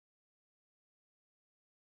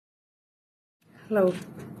Hello,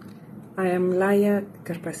 I am Laia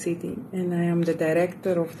Karpasidi and I am the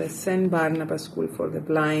director of the St. Barnabas School for the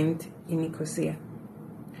Blind in Nicosia.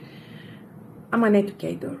 I'm an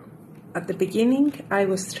educator. At the beginning, I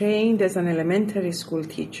was trained as an elementary school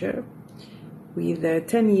teacher with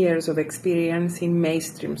 10 years of experience in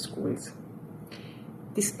mainstream schools.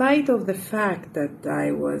 Despite of the fact that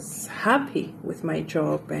I was happy with my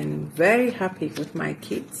job and very happy with my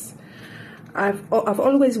kids, I've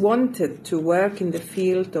always wanted to work in the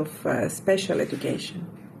field of special education.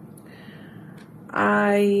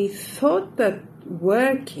 I thought that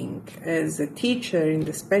working as a teacher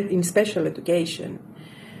in special education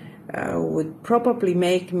would probably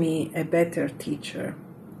make me a better teacher,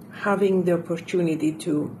 having the opportunity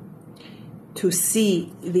to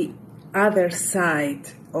see the other side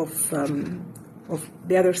of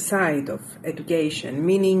education,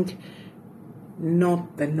 meaning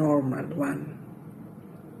not the normal one.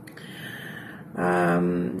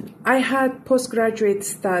 I had postgraduate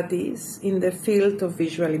studies in the field of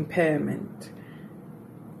visual impairment.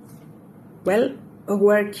 Well,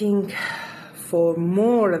 working for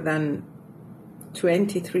more than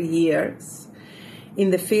 23 years in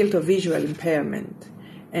the field of visual impairment,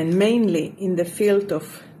 and mainly in the field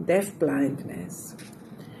of deafblindness,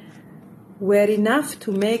 were enough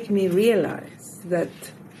to make me realize that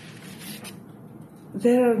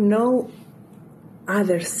there are no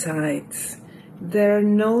other sides. There are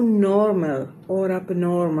no normal or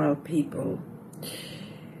abnormal people.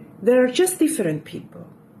 There are just different people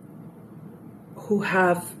who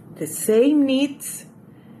have the same needs,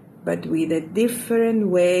 but with a different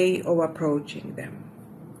way of approaching them.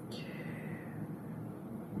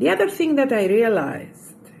 The other thing that I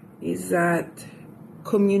realized is that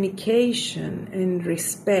communication and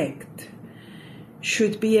respect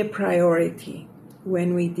should be a priority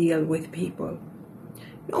when we deal with people,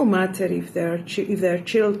 no matter if they are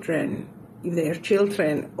children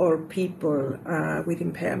or people with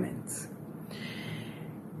impairments.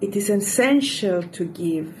 It is essential to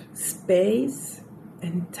give space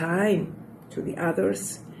and time to the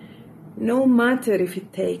others, no matter if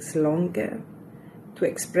it takes longer, to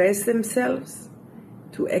express themselves,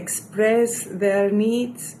 to express their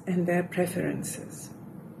needs and their preferences.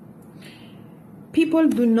 People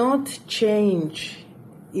do not change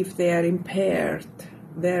if they are impaired.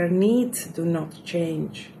 Their needs do not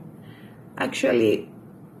change. Actually,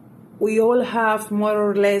 we all have more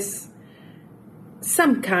or less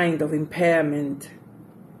some kind of impairment.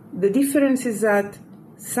 The difference is that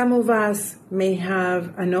some of us may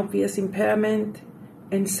have an obvious impairment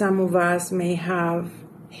and some of us may have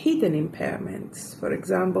hidden impairments. For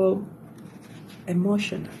example,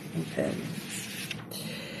 emotional impairments.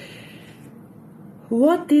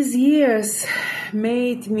 What these years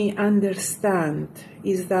made me understand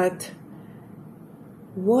is that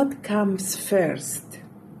what comes first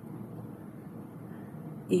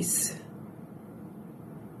is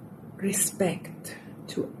respect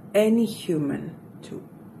to any human, to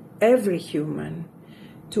every human,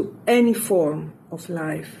 to any form of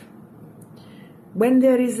life. When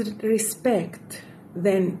there is respect,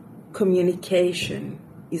 then communication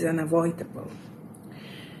is unavoidable.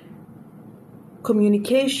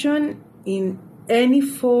 Communication in any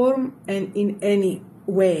form and in any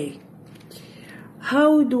way.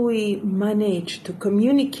 How do we manage to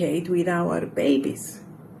communicate with our babies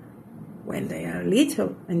when they are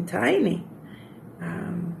little and tiny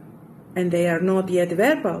and they are not yet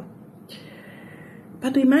verbal?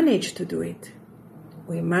 But we manage to do it.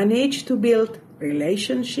 We manage to build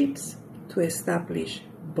relationships, to establish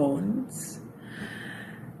bonds,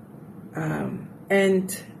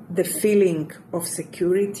 and the feeling of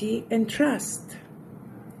security and trust.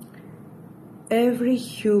 Every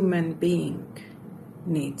human being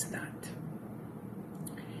needs that.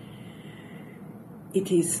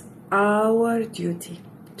 It is our duty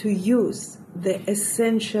to use the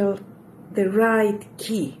right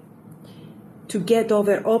key to get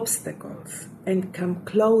over obstacles and come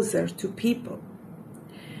closer to people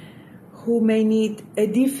who may need a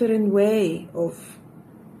different way of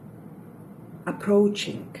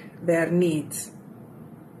approaching their needs,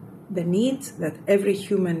 the needs that every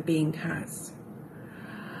human being has.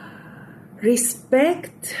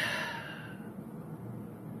 Respect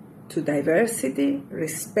to diversity,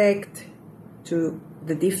 respect to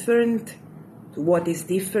the different, to what is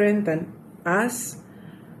different than us,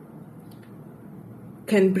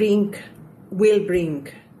 will bring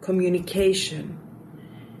communication.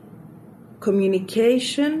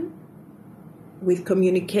 With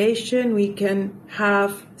communication, we can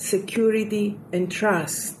have security and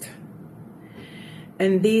trust.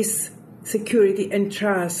 And this security and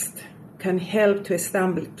trust can help to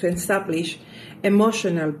establish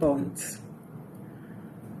emotional bonds.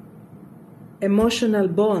 Emotional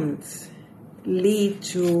bonds lead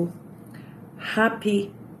to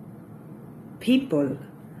happy people,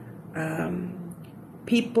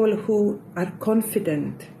 people who are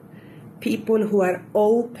confident, people who are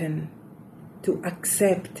open to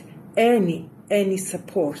accept any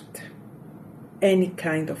support, any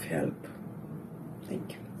kind of help.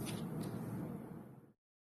 Thank you.